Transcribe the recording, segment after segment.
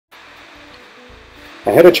I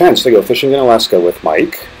had a chance to go fishing in Alaska with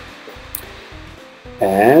Mike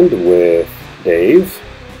and with Dave,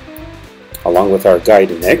 along with our guide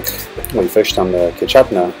Nick. We fished on the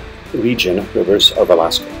Kichatna region rivers of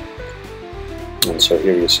Alaska. And so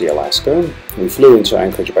here you see Alaska. We flew into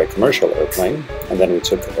Anchorage by commercial airplane, and then we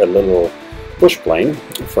took a little bush plane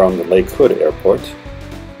from the Lake Hood airport,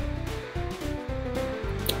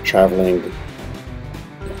 traveling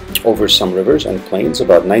over some rivers and plains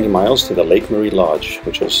about 90 miles to the Lake Marie Lodge,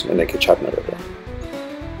 which is in the Kichatna River.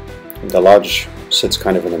 The lodge sits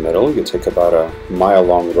kind of in the middle. You take about a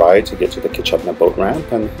mile-long ride to get to the Kichatna boat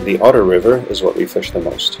ramp, and the Otter River is what we fish the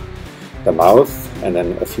most. The mouth, and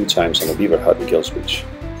then a few times on the Beaver Hut and Gills Beach.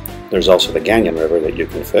 There's also the Ganyan River that you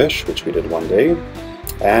can fish, which we did one day,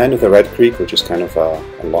 and the Red Creek, which is kind of a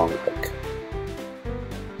long hike.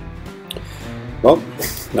 Well,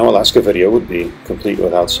 no Alaska video would be complete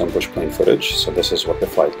without some bush plane footage, so this is what the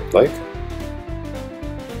flight looked like.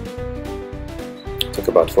 It took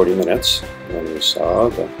about 40 minutes when we saw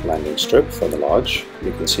the landing strip for the lodge.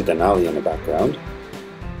 You can see Denali in the background.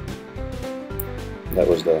 That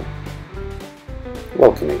was the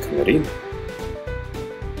welcoming committee.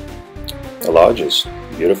 The lodge is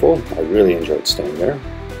beautiful. I really enjoyed staying there.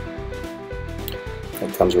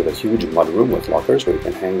 It comes with a huge mudroom with lockers where you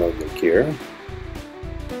can hang all your gear.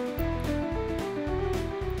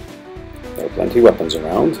 There are plenty of weapons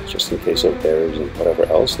around, just in case of bears and whatever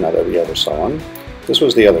else, now that we ever saw one. This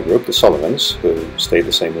was the other group, the Sullivans, who stayed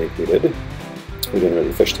the same week we did. We didn't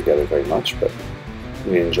really fish together very much, but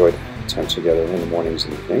we enjoyed time together in the mornings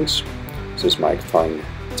and evenings. This is Mike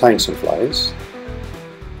tying some flies.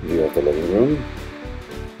 View of the living room.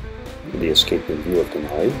 The escaping view of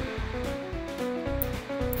Denali.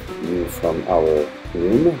 View from our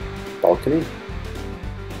room, balcony.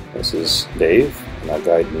 This is Dave and our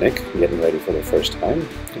guide Nick getting ready for the first time.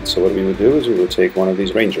 And so what we would do is we would take one of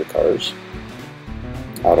these ranger cars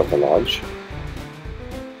out of the lodge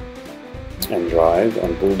and drive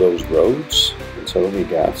on bulldozed roads until we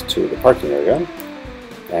got to the parking area.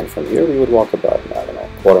 And from here we would walk about, I don't know,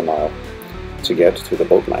 a quarter mile to get to the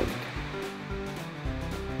boat landing.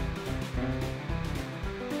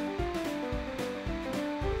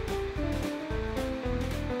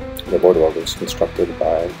 The boardwalk was constructed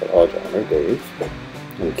by the lodge owner, Dave,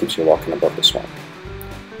 and it keeps you walking above the swamp.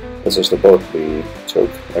 This is the boat we took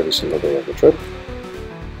every single day of the trip.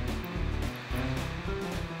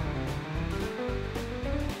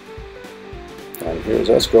 And here's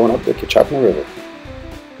us going up the Kichatna River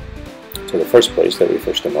to the first place that we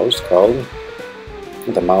fished the most, called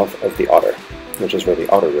the mouth of the Otter, which is where the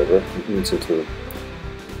Otter River meets into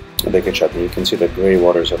the Kichatna. You can see the gray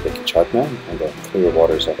waters of the Kichatna and the clear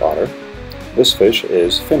waters of Otter. This fish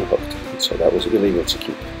is fin hooked, so that was illegal to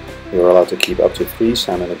keep. We were allowed to keep up to 3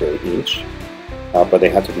 salmon a day each, but they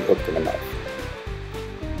had to be hooked in the mouth,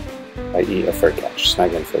 i.e. a fur catch.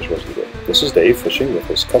 Snagging fish wasn't good. This is Dave fishing with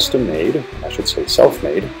his custom-made, I should say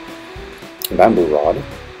self-made, bamboo rod,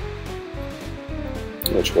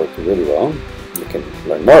 which worked really well. You can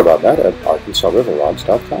learn more about that at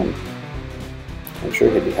arkansasriverrods.com. I'm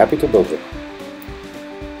sure he'd be happy to build it.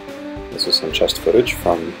 This is some chest footage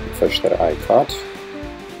from fish that I caught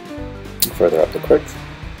further up the creek.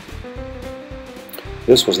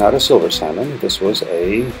 This was not a silver salmon, this was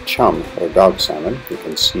a chum or dog salmon. You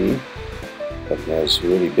can see that it has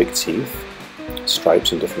really big teeth,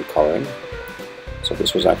 stripes in different coloring. So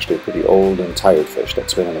this was actually a pretty old and tired fish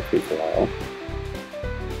that's been in the creek a while.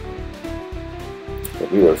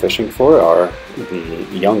 What we were fishing for are the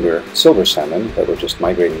younger silver salmon that were just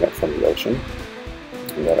migrating up from the ocean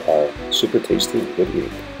and that are super tasty and good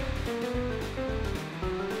eating.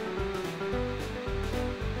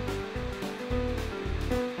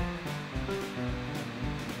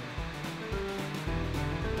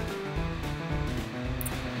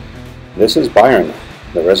 This is Byron,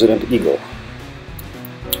 the resident eagle,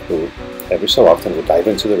 who every so often would dive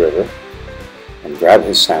into the river and grab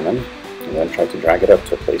his salmon and then try to drag it up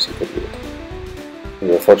to a place he could eat it. We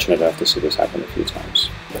were fortunate enough to see this happen a few times.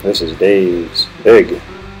 This is Dave's big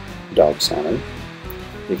dog salmon.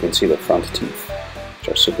 You can see the front teeth, which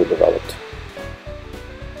are super developed.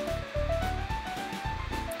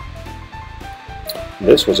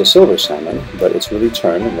 This was a silver salmon, but it's really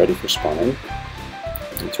turned and ready for spawning.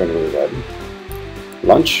 It turned really red.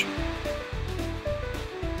 Lunch.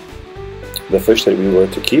 The fish that we were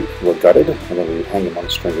to keep were gutted, and then we would hang them on a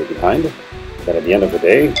stringer behind. Then at the end of the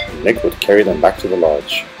day, Nick would carry them back to the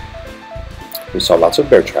lodge. We saw lots of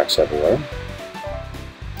bear tracks everywhere,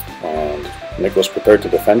 and Nick was prepared to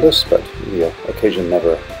defend us, but the occasion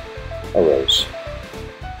never arose.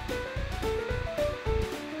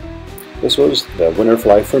 This was the winner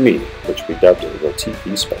fly for me, which we dubbed the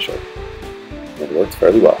TP Special. It worked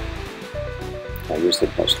fairly well. I used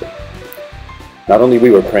it mostly. Not only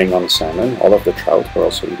we were preying on salmon, all of the trout were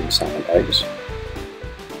also eating salmon eggs.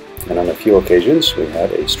 And on a few occasions we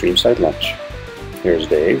had a streamside lunch. Here's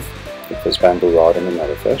Dave with his bamboo rod and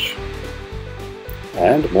another fish.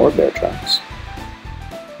 And more bear tracks.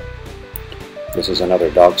 This is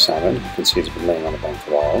another dog salmon. You can see it's been laying on the bank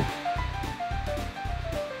for a while.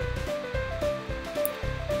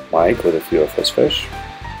 Mike with a few of his fish.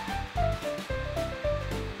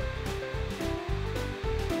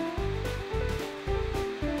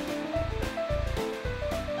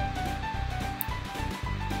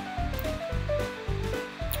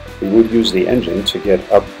 We would use the engine to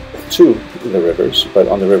get up to the rivers, but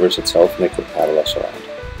on the rivers itself, Nick would paddle us around.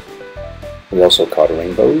 We also caught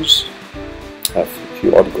rainbows, a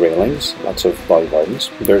few odd graylings, lots of body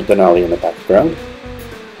wardens. There's Denali in the background.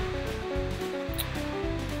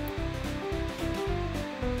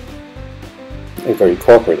 A very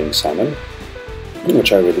cooperating salmon,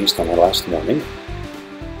 which I released on our last morning.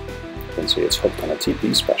 You can see it's hooked on a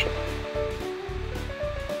TP Special.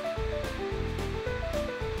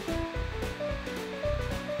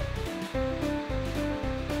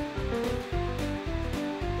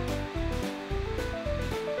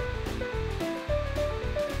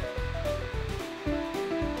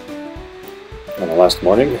 On the last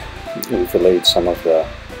morning, we filleted some of the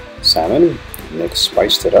salmon. Nick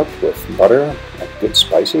spiced it up with butter and good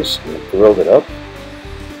spices and grilled it up.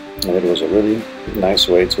 And it was a really nice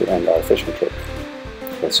way to end our fishing trip.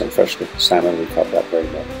 With some fresh salmon, we caught that very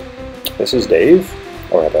morning. This is Dave,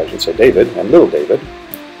 or I should say David, and little David,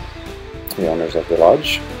 the owners of the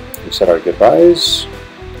lodge. We said our goodbyes,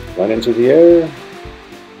 went into the air,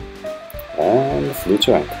 and flew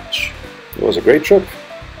to Anchorage. It was a great trip.